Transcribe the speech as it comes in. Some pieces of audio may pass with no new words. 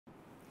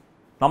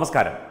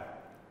നമസ്കാരം.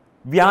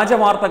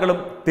 വ്യാജവാർത്തകളും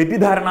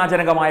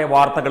തെറ്റിദ്ധാരണാജനകമായ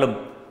വാർത്തകളും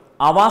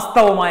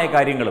അവാസ്തവമായ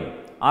കാര്യങ്ങളും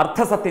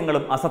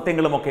അർത്ഥസത്യങ്ങളും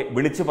അസത്യങ്ങളുമൊക്കെ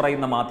വിളിച്ചു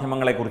പറയുന്ന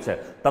മാധ്യമങ്ങളെക്കുറിച്ച്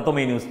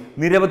തത്വമയി ന്യൂസ്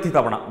നിരവധി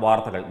തവണ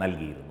വാർത്തകൾ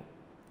നൽകിയിരുന്നു.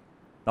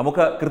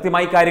 നമുക്ക്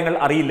കൃത്യമായി കാര്യങ്ങൾ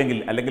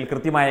അറിയില്ലെങ്കിൽ അല്ലെങ്കിൽ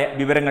കൃത്യമായ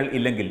വിവരങ്ങൾ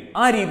ഇല്ലെങ്കിൽ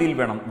ആ രീതിയിൽ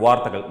വേണം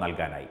വാർത്തകൾ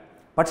നൽകാനായി.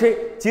 പക്ഷേ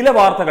ചില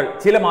വാർത്തകൾ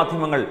ചില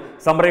മാധ്യമങ്ങൾ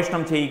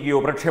സംപ്രേഷണം ചെയ്യുകയോ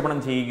പ്രക്ഷേപണം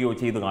ചെയ്യുകയോ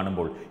ചെയ്തു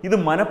കാണുമ്പോൾ ഇത്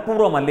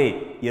മനഃപൂർവ്വമല്ലേ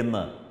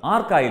എന്ന്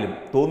ആർക്കായാലും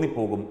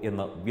തോന്നിപ്പോകും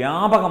എന്ന്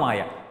വ്യാപകമായ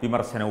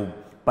വിമർശനവും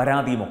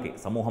പരാതിയുമൊക്കെ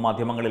സമൂഹ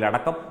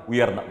മാധ്യമങ്ങളിലടക്കം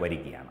ഉയർന്നു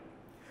വരികയാണ്.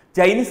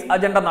 ചൈനീസ്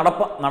അജണ്ട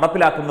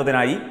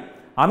നടപ്പിലാക്കുന്നതിനായി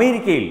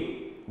അമേരിക്കയിൽ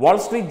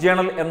വാൾസ്ട്രീറ്റ്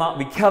ജേണൽ എന്ന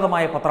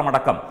വിഖ്യാതമായ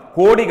പത്രമടക്കം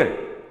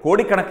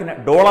കോടിക്കണക്കിന്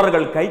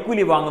ഡോളറുകൾ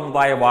കൈക്കൂലി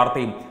വാങ്ങുന്നതായ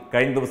വാർത്തയും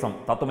കഴിഞ്ഞ ദിവസം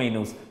തത്വമയി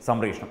ന്യൂസ്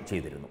സംപ്രേഷണം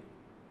ചെയ്തിരുന്നു.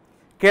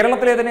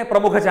 കേരളത്തിലെ തന്നെ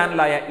പ്രമുഖ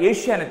ചാനലായ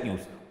ഏഷ്യാനെറ്റ്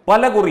ന്യൂസ്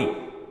പലകുറി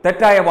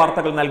തെറ്റായ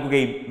വാർത്തകൾ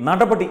നൽകുകയും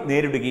നടപടി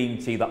നേരിടുകയും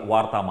ചെയ്ത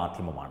വാർത്താ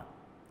മാധ്യമമാണ്.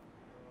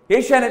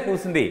 ഏഷ്യാനെറ്റ്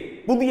ന്യൂസിന്റെ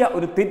പുതിയ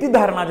ഒരു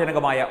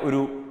തെറ്റിദ്ധാരണാജനകമായ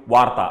ഒരു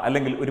വാർത്ത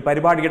അല്ലെങ്കിൽ ഒരു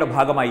പരിപാടിയുടെ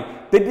ഭാഗമായി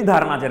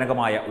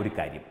തെറ്റിദ്ധാരണാജനകമായ ഒരു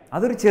കാര്യം,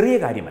 അതൊരു ചെറിയ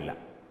കാര്യമല്ല,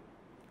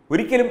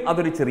 ഒരിക്കലും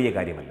അതൊരു ചെറിയ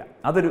കാര്യമല്ല.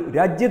 അതൊരു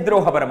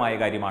രാജ്യദ്രോഹപരമായ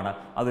കാര്യമാണ്,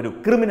 അതൊരു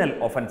ക്രിമിനൽ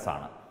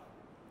ഒഫൻസാണ്.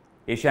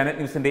 ഏഷ്യാനെറ്റ്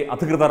ന്യൂസിന്റെ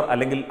അധികൃതർ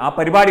അല്ലെങ്കിൽ ആ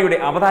പരിപാടിയുടെ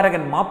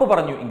അവതാരകൻ മാപ്പ്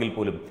പറഞ്ഞു എങ്കിൽ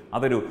പോലും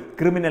അതൊരു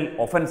ക്രിമിനൽ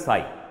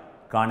ഒഫൻസായി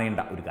കാണേണ്ട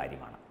ഒരു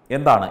കാര്യമാണ്.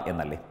 എന്താണ്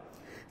എന്നല്ലേ?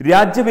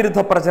 രാജ്യവിരുദ്ധ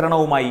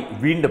പ്രചരണവുമായി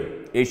വീണ്ടും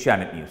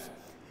ഏഷ്യാനെറ്റ് ന്യൂസ്.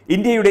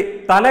 ഇന്ത്യയുടെ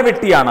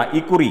തലവെട്ടിയാണ്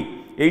ഇക്കുറി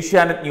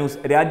ഏഷ്യാനെറ്റ് ന്യൂസ്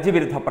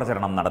രാജ്യവിരുദ്ധ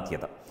പ്രചരണം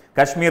നടത്തിയത്.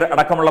 കശ്മീർ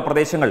അടക്കമുള്ള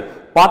പ്രദേശങ്ങൾ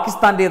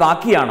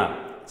പാകിസ്ഥാന്റേതാക്കിയാണ്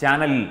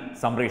ചാനലിൽ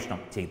സംപ്രേഷണം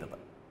ചെയ്തത്.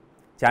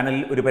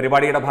 ചാനലിൽ ഒരു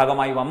പരിപാടിയുടെ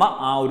ഭാഗമായി വന്ന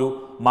ആ ഒരു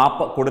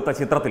മാപ്പ് കൊടുത്ത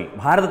ചിത്രത്തിൽ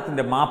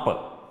ഭാരതത്തിന്റെ മാപ്പ്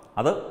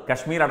അത്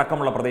കശ്മീർ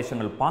അടക്കമുള്ള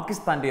പ്രദേശങ്ങൾ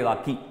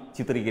പാകിസ്ഥാന്റേതാക്കി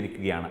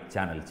ചിത്രീകരിക്കുകയാണ്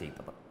ചാനൽ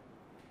ചെയ്തത്.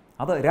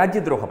 അത്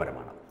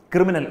രാജ്യദ്രോഹപരമാണ്,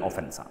 criminal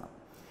ഒഫൻസാണ്.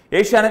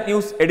 Asianet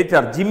news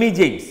editor Jimmy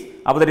James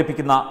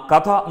അവതരിപ്പിക്കുന്ന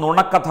കഥ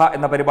നുണക്കഥ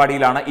എന്ന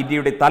പരിപാടിയിലാണ്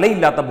ഇന്ത്യയുടെ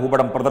തലയില്ലാത്ത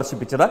ഭൂപടം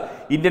പ്രദർശിപ്പിച്ചത്.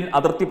 ഇന്ത്യൻ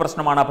അതിർത്തി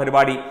പ്രശ്നമാണ്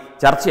പരിപാടി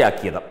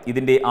ചർച്ചയാക്കിയത്.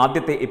 ഇതിന്റെ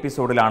ആദ്യത്തെ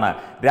എപ്പിസോഡിലാണ്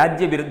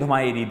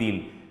രാജ്യവിരുദ്ധമായ രീതിയിൽ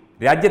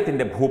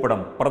രാജ്യത്തിന്റെ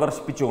ഭൂപടം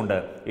പ്രദർശിപ്പിച്ചുകൊണ്ട്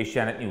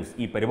ഏഷ്യാനെറ്റ് ന്യൂസ്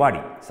ഈ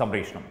പരിപാടി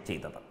സംപ്രേഷണം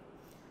ചെയ്തത്.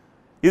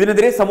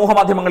 ഇതിനെതിരെ സമൂഹ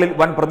മാധ്യമങ്ങളിൽ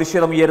വൻ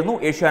പ്രതിഷേധമുയരുന്നു.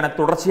 ഏഷ്യാനെറ്റ്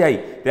തുടർച്ചയായി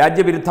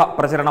രാജ്യവിരുദ്ധ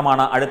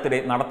പ്രചരണമാണ് അടുത്തിടെ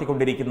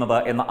നടത്തിക്കൊണ്ടിരിക്കുന്നത്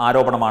എന്ന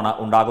ആരോപണമാണ്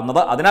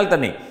ഉണ്ടാകുന്നത്. അതിനാൽ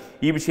തന്നെ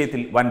ഈ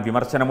വിഷയത്തിൽ വൻ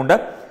വിമർശനമുണ്ട്.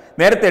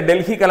 നേരത്തെ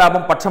ഡൽഹി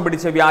കലാപം പക്ഷം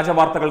പിടിച്ച് വ്യാജ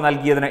വാർത്തകൾ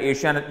നൽകിയതിന്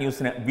ഏഷ്യാനെറ്റ്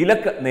ന്യൂസിന്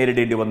വിലക്ക്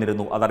നേരിടേണ്ടി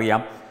വന്നിരുന്നു,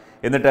 അതറിയാം.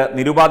 എന്നിട്ട്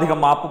നിരുപാധികം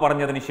മാപ്പ്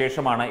പറഞ്ഞതിന്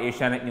ശേഷമാണ്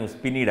ഏഷ്യാനെറ്റ് ന്യൂസ്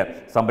പിന്നീട്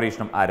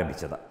സംപ്രേഷണം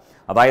ആരംഭിച്ചത്.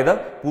 അതായത്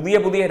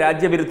പുതിയ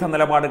രാജ്യവിരുദ്ധ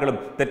നിലപാടുകളും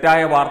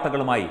തെറ്റായ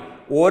വാർത്തകളുമായി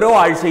ഓരോ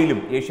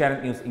ആഴ്ചയിലും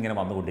ഏഷ്യാനെറ്റ് ന്യൂസ് ഇങ്ങനെ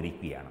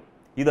വന്നുകൊണ്ടിരിക്കുകയാണ്.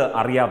 ഇത്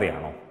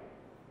അറിയാതെയാണോ?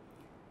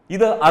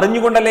 ഇത്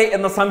അറിഞ്ഞുകൊണ്ടല്ലേ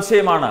എന്ന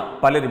സംശയമാണ്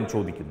പലരും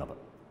ചോദിക്കുന്നത്.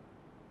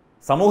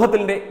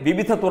 സമൂഹത്തിൻ്റെ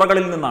വിവിധ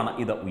തുറകളിൽ നിന്നാണ്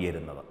ഇത്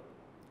ഉയരുന്നത്.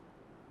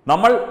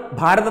 നമ്മൾ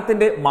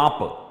ഭാരതത്തിൻ്റെ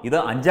മാപ്പ്, ഇത്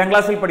 5ാം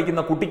ക്ലാസ്സിൽ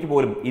പഠിക്കുന്ന കുട്ടിക്ക്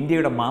പോലും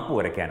ഇന്ത്യയുടെ മാപ്പ്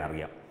വരയ്ക്കാൻ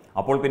അറിയാം.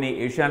 അപ്പോൾ പിന്നെ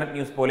ഏഷ്യാനെറ്റ്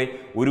ന്യൂസ് പോലെ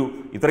ഒരു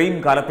ഇത്രയും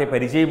കാലത്തെ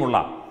പരിചയമുള്ള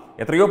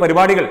എത്രയോ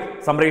പരിപാടികൾ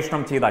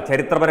സംപ്രേഷണം ചെയ്ത,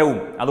 ചരിത്രപരവും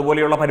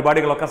അതുപോലെയുള്ള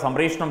പരിപാടികളൊക്കെ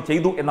സംപ്രേഷണം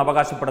ചെയ്തു എന്ന്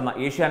അവകാശപ്പെടുന്ന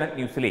ഏഷ്യാനെറ്റ്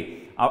ന്യൂസിലെ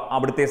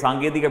അവിടുത്തെ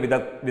സാങ്കേതിക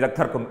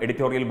വിദഗ്ധർക്കും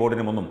എഡിറ്റോറിയൽ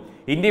ബോർഡിനുമൊന്നും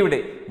ഇന്ത്യയുടെ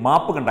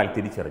മാപ്പ് കണ്ടാൽ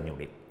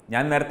തിരിച്ചറിഞ്ഞൂടെ?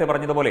 ഞാൻ നേരത്തെ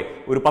പറഞ്ഞതുപോലെ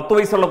ഒരു 10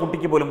 വയസ്സുള്ള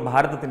കുട്ടിക്ക് പോലും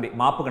ഭാരതത്തിൻ്റെ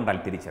മാപ്പ് കണ്ടാൽ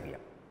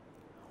തിരിച്ചറിയാം.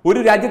 ഒരു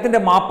രാജ്യത്തിൻ്റെ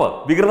മാപ്പ്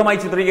വികൃതമായി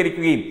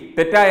ചിത്രീകരിക്കുകയും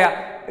തെറ്റായ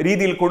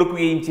രീതിയിൽ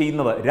കൊടുക്കുകയും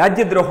ചെയ്യുന്നത്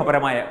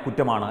രാജ്യദ്രോഹപരമായ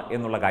കുറ്റമാണ്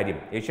എന്നുള്ള കാര്യം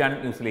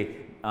ഏഷ്യാനെറ്റ് ന്യൂസിലെ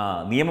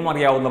നിയമം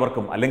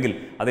അറിയാവുന്നവർക്കും അല്ലെങ്കിൽ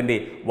അതിൻ്റെ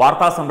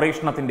വാർത്താ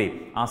സംപ്രേഷണത്തിൻ്റെ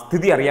ആ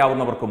സ്ഥിതി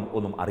അറിയാവുന്നവർക്കും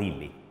ഒന്നും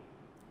അറിയില്ലേ?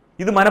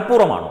 ഇത്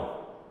മനഃപൂർവ്വമാണോ?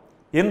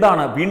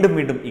 എന്താണ്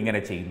വീണ്ടും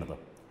ഇങ്ങനെ ചെയ്യുന്നത്?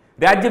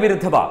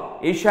 രാജ്യവിരുദ്ധത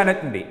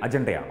ഏഷ്യാനെറ്റിൻ്റെ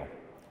അജണ്ടയാണോ?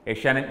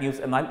 ഏഷ്യാനെറ്റ്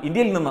ന്യൂസ് എന്നാൽ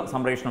ഇന്ത്യയിൽ നിന്ന്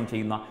സംപ്രേഷണം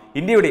ചെയ്യുന്ന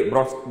ഇന്ത്യയുടെ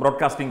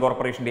ബ്രോഡ്കാസ്റ്റിംഗ്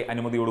കോർപ്പറേഷന്റെ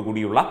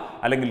അനുമതിയോടുകൂടിയുള്ള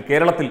അല്ലെങ്കിൽ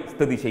കേരളത്തിൽ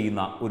സ്ഥിതി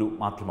ചെയ്യുന്ന ഒരു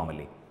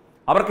മാധ്യമമല്ലേ?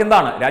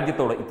 അവർക്കെന്താണ്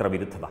രാജ്യത്തോട് ഇത്ര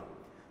വിരുദ്ധത?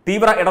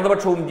 തീവ്ര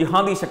ഇടതുപക്ഷവും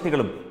ജിഹാദി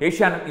ശക്തികളും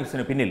ഏഷ്യാനെറ്റ്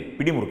ന്യൂസിന് പിന്നിൽ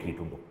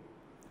പിടിമുറുക്കിയിട്ടുണ്ടോ?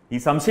 ഈ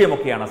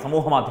സംശയമൊക്കെയാണ്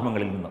സമൂഹ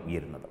മാധ്യമങ്ങളിൽ നിന്ന്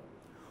ഉയരുന്നത്.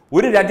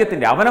 ഒരു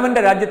രാജ്യത്തിൻ്റെ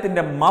അവനവൻ്റെ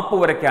രാജ്യത്തിൻ്റെ മാപ്പ്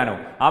വരയ്ക്കാനോ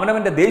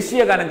അവനവൻ്റെ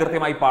ദേശീയ ഗാനം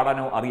കൃത്യമായി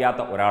പാടാനോ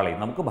അറിയാത്ത ഒരാളെ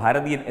നമുക്ക്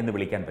ഭാരതീയൻ എന്ന്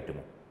വിളിക്കാൻ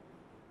പറ്റുമോ?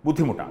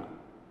 ബുദ്ധിമുട്ടാണ്.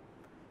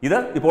 ഇത്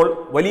ഇപ്പോൾ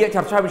വലിയ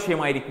ചർച്ചാ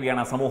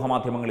വിഷയമായിരിക്കുകയാണ് സമൂഹ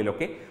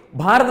മാധ്യമങ്ങളിലൊക്കെ.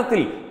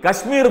 ഭാരതത്തിൽ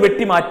കശ്മീർ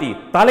വെട്ടിമാറ്റി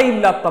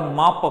തലയില്ലാത്ത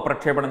മാപ്പ്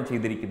പ്രക്ഷേപണം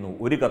ചെയ്തിരിക്കുന്നു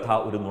ഒരു കഥ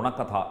ഒരു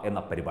നുണക്കഥ എന്ന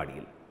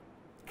പരിപാടിയിൽ.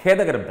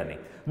 ഖേദകരം തന്നെ,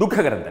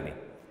 ദുഃഖകരം തന്നെ.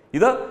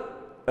 ഇത്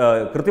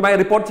കൃത്യമായി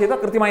റിപ്പോർട്ട് ചെയ്ത്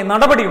കൃത്യമായി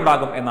നടപടി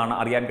ഉണ്ടാകും എന്നാണ്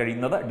അറിയാൻ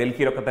കഴിയുന്നത്.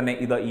 ഡൽഹിയിലൊക്കെ തന്നെ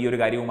ഈ ഒരു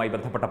കാര്യവുമായി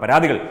ബന്ധപ്പെട്ട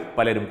പരാതികൾ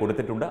പലരും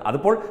കൊടുത്തിട്ടുണ്ട്.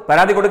 അതിപ്പോൾ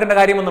പരാതി കൊടുക്കേണ്ട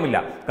കാര്യമൊന്നുമില്ല.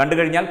 കണ്ടു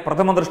കഴിഞ്ഞാൽ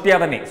പ്രഥമ ദൃഷ്ട്യാ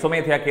തന്നെ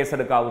സ്വമേധയാ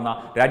കേസെടുക്കാവുന്ന,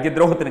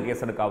 രാജ്യദ്രോഹത്തിന്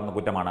കേസെടുക്കാവുന്ന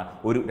കുറ്റമാണ്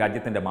ഒരു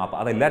രാജ്യത്തിൻ്റെ മാപ്പ്.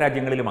 അതെല്ലാ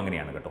രാജ്യങ്ങളിലും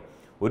അങ്ങനെയാണ് കേട്ടോ.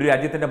 ഒരു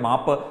രാജ്യത്തിൻ്റെ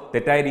മാപ്പ്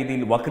തെറ്റായ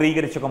രീതിയിൽ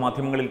വക്രീകരിച്ചൊക്കെ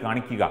മാധ്യമങ്ങളിൽ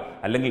കാണിക്കുക,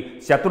 അല്ലെങ്കിൽ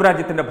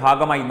ശത്രുരാജ്യത്തിൻ്റെ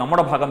ഭാഗമായി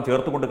നമ്മുടെ ഭാഗം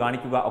ചേർത്തുകൊണ്ട്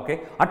കാണിക്കുക ഒക്കെ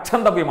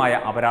അക്ഷന്തവ്യമായ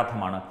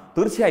അപരാധമാണ്.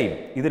 തീർച്ചയായും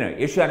ഇതിന്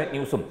ഏഷ്യാനെറ്റ്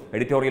ന്യൂസും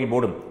എഡിറ്റോറിയൽ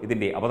ബോർഡും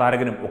ഇതിൻ്റെ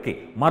അവതാരകനും ഒക്കെ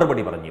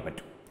മറുപടി പറഞ്ഞേ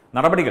പറ്റൂ.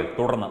 നടപടികൾ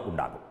തുടർന്ന്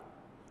ഉണ്ടാകും.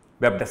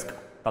 Web desk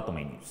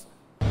Tatwamayi news.